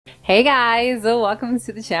Hey guys, welcome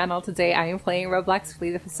to the channel. Today I am playing Roblox Flee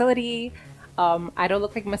the Facility. I don't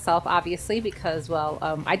look like myself obviously because, well,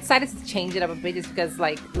 I decided to change it up a bit just because,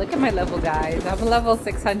 like, look at my level, guys. I'm level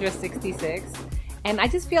 666 and I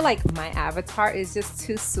just feel like my avatar is just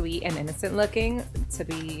too sweet and innocent looking to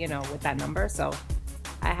be, you know, with that number. So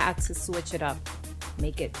I had to switch it up,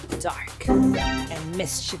 make it dark and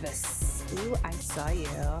mischievous. Ooh, I saw you.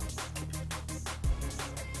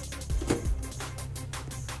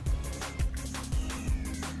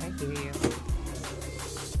 Hear you.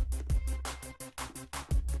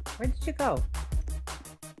 Where did you go?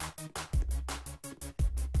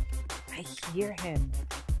 I hear him.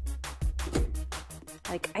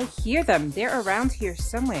 Like, I hear them. They're around here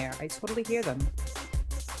somewhere. I totally hear them.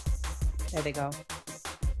 There they go.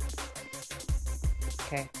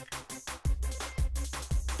 Okay.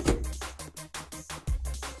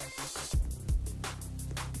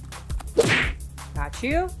 Got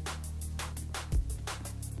you.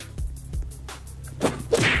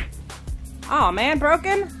 Oh man,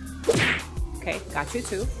 broken? Okay, got you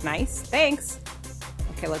too. Nice, thanks.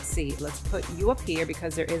 Okay, let's see. Let's put you up here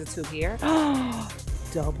because there is a tube here.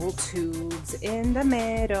 Double tubes in the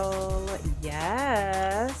middle.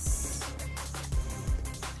 Yes.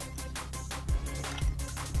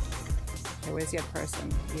 Okay, where's the other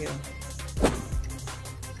person? You.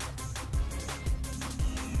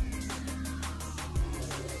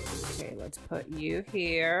 Okay, let's put you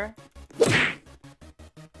here.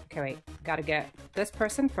 Okay, wait. Gotta get this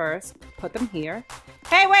person first. Put them here.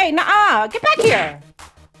 Hey, wait! Nuh-uh! Get back here!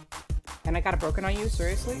 And I got a broken on you?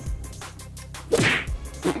 Seriously?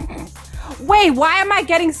 Wait, why am I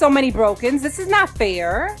getting so many brokens? This is not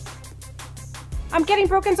fair. I'm getting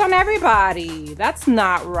brokens on everybody. That's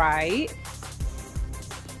not right.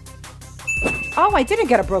 Oh, I didn't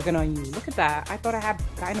get a broken on you. Look at that. I thought I had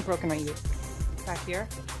gotten a broken on you. Back here.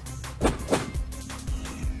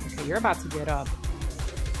 Okay, you're about to get up.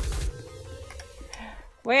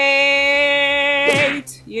 Wait!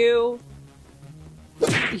 You,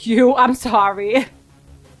 I'm sorry.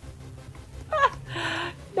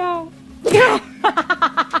 No.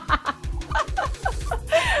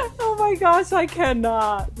 Oh my gosh, I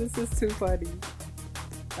cannot. This is too funny.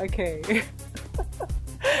 Okay.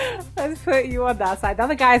 Let's put you on that side. The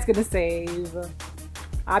other guy's gonna save.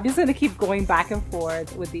 I'm just gonna keep going back and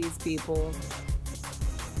forth with these people.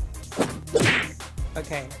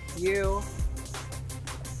 Okay, you.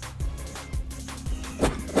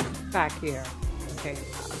 Back here. Okay,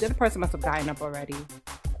 the other person must have gotten up already.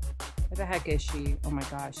 Where the heck is she? Oh my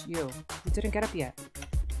gosh, you didn't get up yet.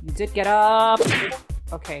 You did get up.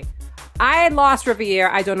 Okay, I lost Riviere.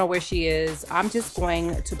 I don't know where she is. I'm just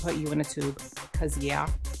going to put you in a tube because, yeah.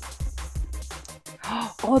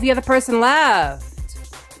 Oh, the other person left.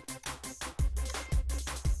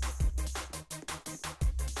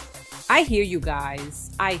 I hear you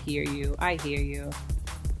guys. I hear you. I hear you.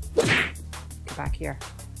 Get back here.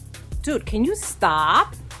 Dude, can you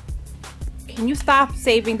stop? Can you stop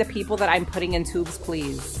saving the people that I'm putting in tubes,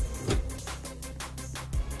 please?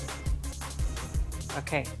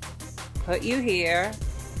 Okay. Put you here.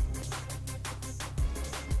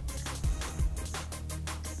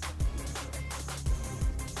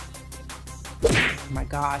 Oh my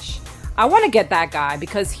gosh. I want to get that guy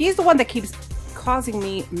because he's the one that keeps causing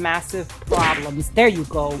me massive problems. There you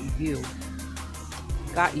go, you.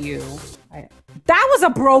 Got you. That was a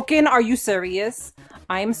broken. Are you serious?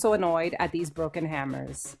 I am so annoyed at these broken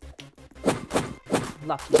hammers.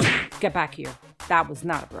 Lucky. Get back here. That was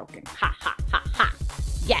not a broken. Ha ha ha ha.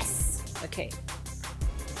 Yes. Okay.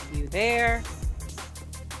 You there.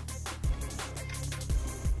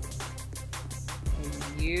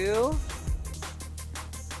 And you.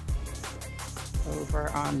 Over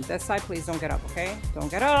on this side. Please don't get up, okay? Don't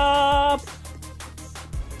get up.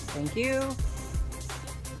 Thank you.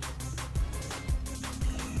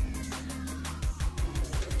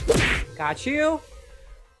 Got you.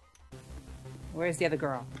 Where's the other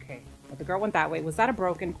girl? Okay. Well, the girl went that way. Was that a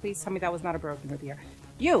broken? Please tell me that was not a broken with here.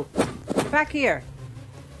 You! Get back here.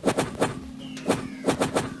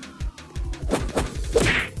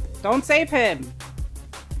 Don't save him.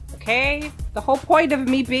 Okay? The whole point of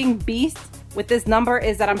me being beast with this number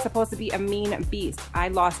is that I'm supposed to be a mean beast. I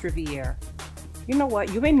lost Riviere. You know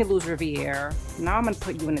what? You made me lose Riviere. Now I'm gonna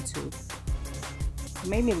put you in a tube. You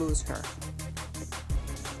made me lose her.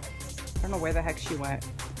 I don't know where the heck she went.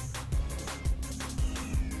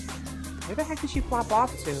 Where the heck did she flop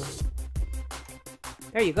off to?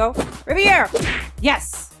 There you go. Riviere!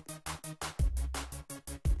 Yes!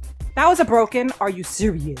 That was a broken. Are you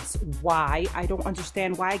serious? Why? I don't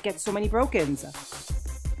understand why I get so many brokens.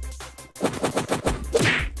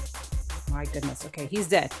 my goodness. Okay, he's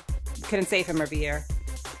dead. You couldn't save him, Riviere.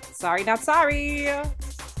 Sorry, not sorry.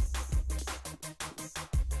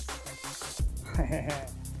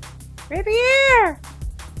 Riviere!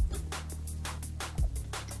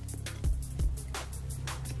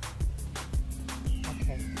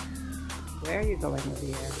 Okay. Where are you going,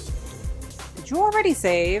 Riviere? Did you already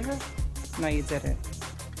save? No, you didn't.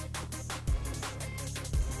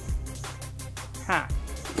 Huh.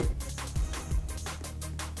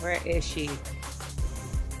 Where is she?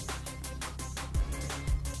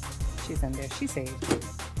 She's in there. She saved.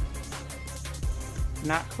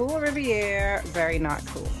 Not cool, Riviere. Very not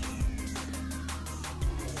cool.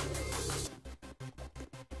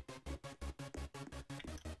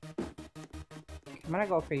 I'm gonna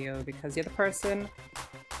go for you because the other person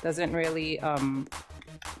doesn't really, I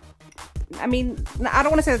mean, I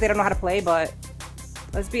don't want to say that they don't know how to play, but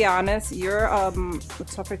let's be honest, you're a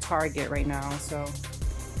tougher target right now, so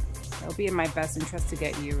it'll be in my best interest to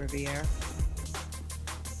get you, Riviere.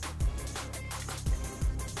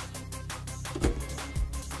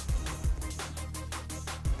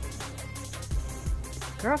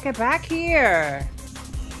 Girl, get back here.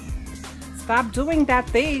 Stop doing that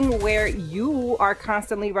thing where you are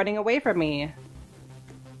constantly running away from me.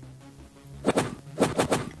 Oh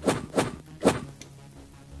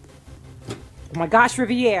my gosh,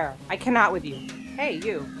 Riviere. I cannot with you. Hey,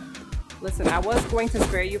 you. Listen, I was going to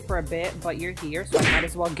spare you for a bit, but you're here, so I might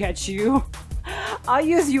as well get you. I'll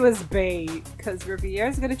use you as bait, because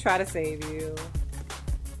Riviere's going to try to save you.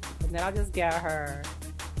 And then I'll just get her.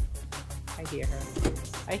 I hear her.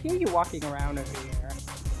 I hear you walking around over here.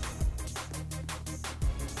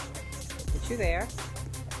 Put you there.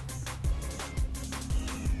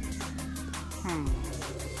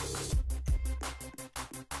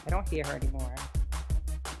 I don't hear her anymore.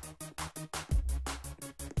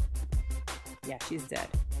 Yeah, she's dead.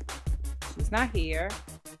 She's not here.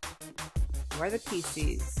 Where are the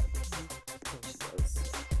PCs? There she is.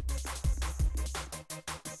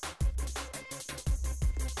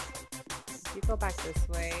 You go back this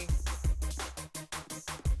way.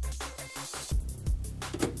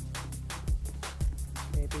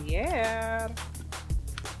 Maybe, yeah.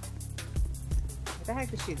 Where the heck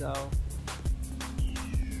did she go?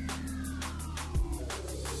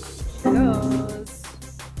 She goes.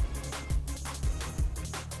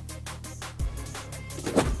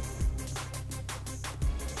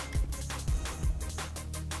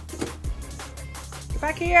 Get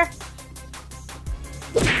back here.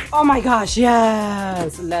 Oh my gosh,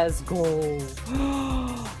 yes! Let's go.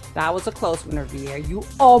 That was a close one, Riviere. You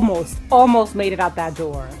almost made it out that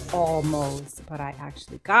door. Almost. But I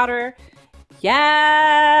actually got her.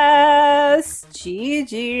 Yes!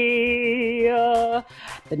 GG.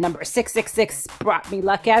 The number 666 brought me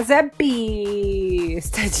luck as a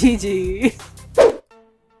beast. GG.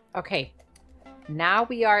 Okay. Now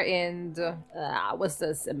we are in the, what's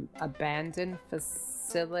this? Abandoned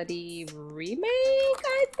facility remake,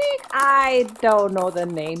 I think? I don't know the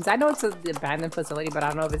names. I know it's the abandoned facility, but I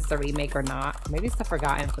don't know if it's the remake or not. Maybe it's the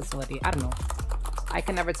forgotten facility. I don't know. I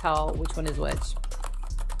can never tell which one is which.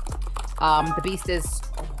 The beast is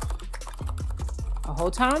a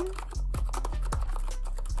Hotan?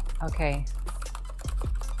 Okay.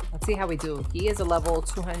 Let's see how we do. He is a level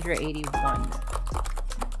 281.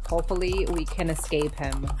 Hopefully we can escape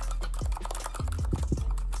him.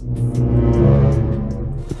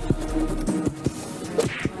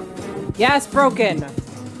 Yes, broken.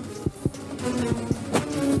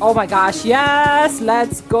 Oh my gosh, yes,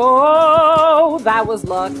 let's go. That was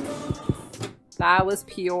luck. That was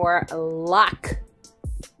pure luck.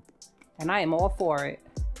 And I am all for it.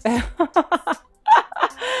 I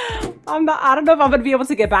don't know if I'm gonna be able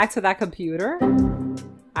to get back to that computer.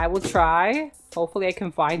 I will try. Hopefully I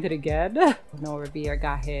can find it again. No, Riviere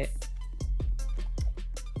got hit.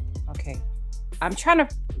 Okay. I'm trying to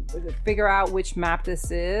figure out which map this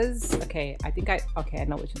is. Okay, I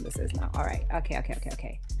know which one this is now. All right. Okay.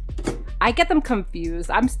 I get them confused.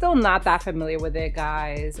 I'm still not that familiar with it,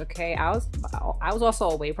 guys. Okay, I was also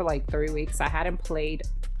away for like 3 weeks. I hadn't played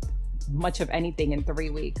much of anything in 3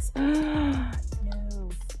 weeks. No.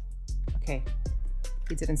 Okay.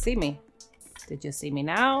 He didn't see me. Did you see me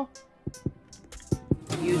now?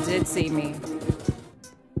 You did see me.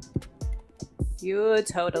 You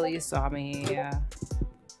totally saw me. Yeah.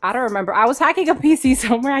 I don't remember. I was hacking a PC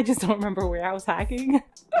somewhere. I just don't remember where I was hacking.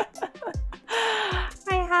 I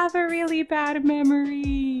have a really bad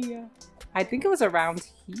memory. I think it was around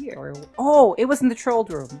here. Oh, it was in the troll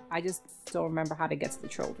room. I just don't remember how to get to the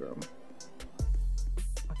troll room.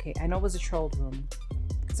 Okay, I know it was a troll room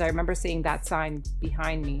because I remember seeing that sign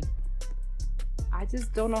behind me. I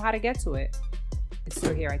just don't know how to get to it. It's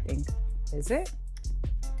through here, I think. Is it?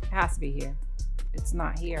 It has to be here. It's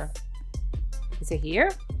not here. Is it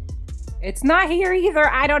here? It's not here either.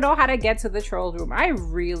 I don't know how to get to the troll room. I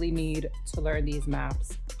really need to learn these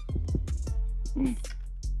maps. Okay.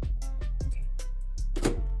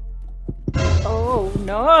 Oh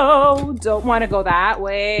no, don't want to go that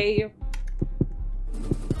way.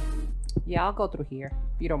 Yeah, I'll go through here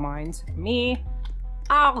if you don't mind. Me,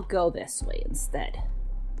 I'll go this way instead.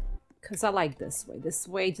 Because I like this way. This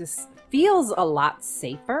way just feels a lot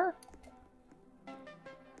safer.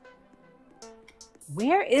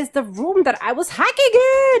 Where is the room that I was hacking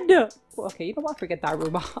in? Okay, you know what? Forget that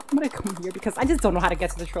room. I'm gonna come here because I just don't know how to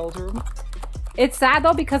get to the trolls room. It's sad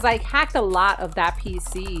though because I hacked a lot of that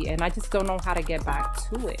PC and I just don't know how to get back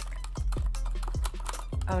to it.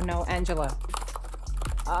 Oh no, Angela.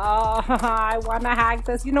 Oh, I want to hack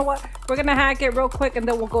this. You know what? We're gonna hack it real quick and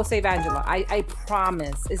then we'll go save Angela. I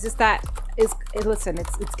promise. It's just that listen,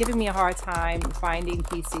 it's giving me a hard time finding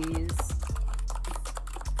PCs.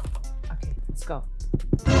 Okay, let's go.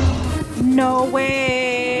 No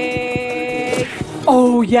way!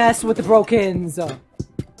 Oh yes, with the brokens.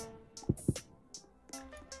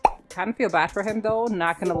 Kind of feel bad for him though,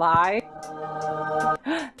 not gonna lie.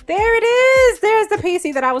 There it is! There's the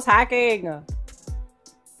PC that I was hacking.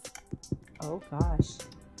 Oh gosh.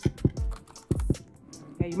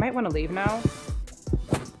 Yeah, you might want to leave now.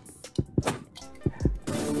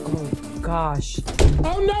 Oh gosh.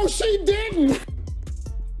 Oh no, she didn't!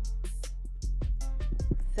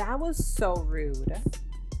 That was so rude.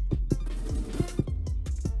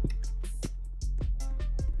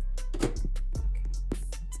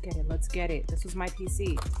 Okay, let's get it. This was my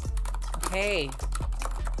PC. Okay.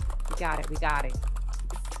 We got it, we got it.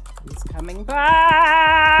 He's coming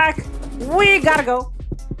back! We gotta go!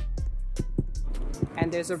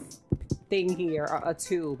 And there's a thing here, a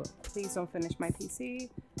tube. Please don't finish my PC.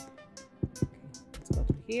 Okay, let's go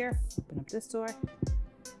through here. Open up this door.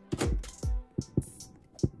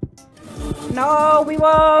 No, we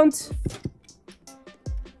won't!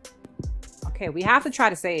 Okay, we have to try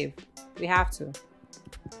to save. We have to.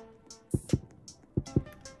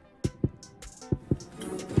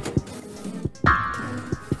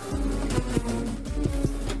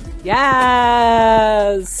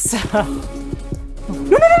 Yes! No!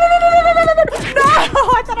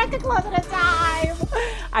 I thought I could close it in time!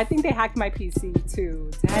 I think they hacked my PC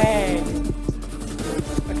too. Dang.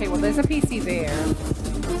 Okay, well there's a PC there.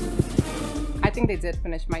 I think they did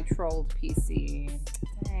finish my trolled PC.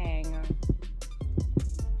 Dang.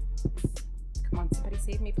 Come on, somebody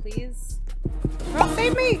save me, please. Girl,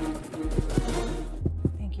 save me!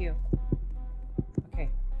 Thank you.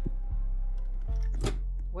 Okay.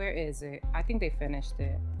 Where is it? I think they finished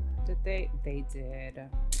it. Did they? They did.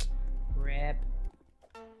 RIP.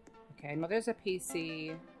 Okay, I know there's a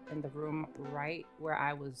PC in the room right where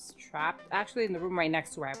I was trapped. Actually, in the room right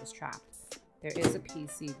next to where I was trapped. There is a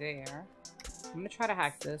PC there. I'm gonna try to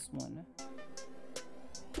hack this one.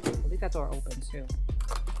 I'll leave that door open too.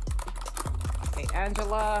 Okay,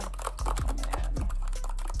 Angela. Oh man.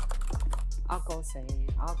 I'll go save.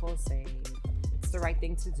 I'll go save. It's the right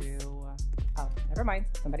thing to do. Oh, never mind.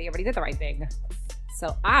 Somebody already did the right thing.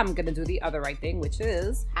 So I'm gonna do the other right thing, which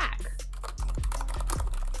is hack.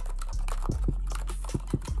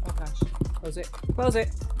 Oh gosh. Close it. Close it.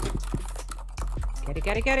 Get it,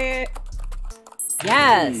 get it, get it.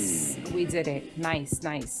 Yes! We did it. Nice,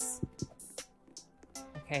 nice.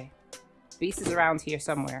 Okay. Beast is around here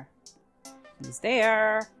somewhere. He's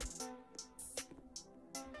there.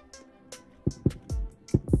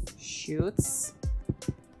 Shoots.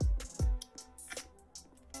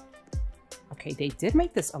 Okay, they did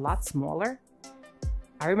make this a lot smaller.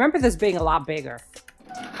 I remember this being a lot bigger.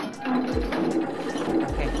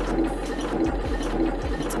 Okay.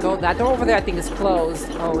 Let's go. That door over there I think is closed.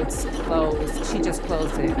 Oh, it's closed. She just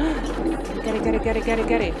closed it. Get it, get it, get it, get it,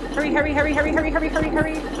 get it. Hurry, hurry, hurry, hurry, hurry, hurry, hurry,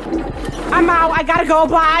 hurry. I'm out. I gotta go.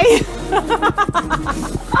 Bye.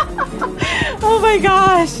 Oh my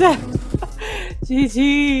gosh.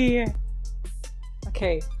 GG.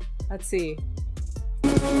 Okay, let's see.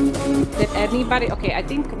 Did anybody... Okay, I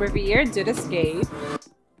think Riviere did escape.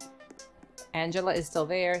 Angela is still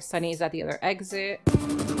there. Sunny is at the other exit.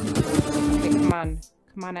 Okay, come on.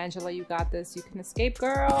 Come on, Angela, you got this. You can escape,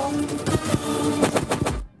 girl.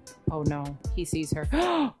 Oh no, he sees her.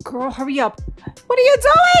 Girl, hurry up. What are you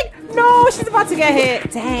doing? No, she's about to get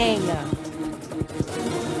hit. Dang.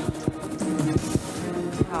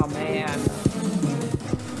 Oh man.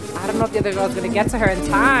 I don't know if the other girl's gonna get to her in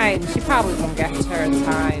time. She probably won't get to her in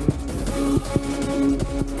time.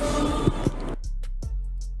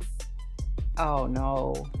 Oh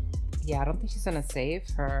no. Yeah, I don't think she's gonna save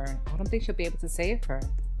her. I don't think she'll be able to save her.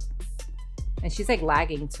 And she's like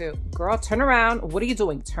lagging too. Girl, turn around. What are you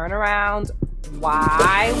doing? Turn around.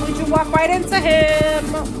 Why would you walk right into him?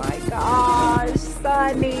 Oh my gosh,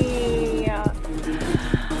 Sunny.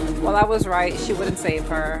 Well, I was right. She wouldn't save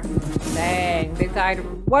her. Dang, they died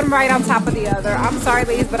one right on top of the other. I'm sorry,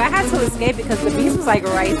 ladies, but I had to escape because the beast was like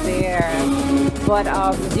right there. But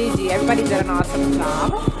GG, everybody did an awesome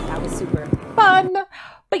job. That was super fun.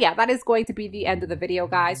 But yeah, that is going to be the end of the video,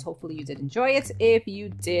 guys. Hopefully you did enjoy it. If you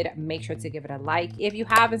did, make sure to give it a like. If you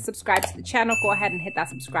haven't subscribed to the channel, go ahead and hit that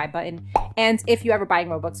subscribe button. And if you're ever buying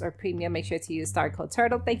Robux or Premium, make sure to use star code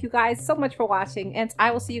TURTLE. Thank you guys so much for watching, and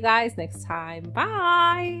I will see you guys next time.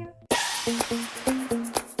 Bye!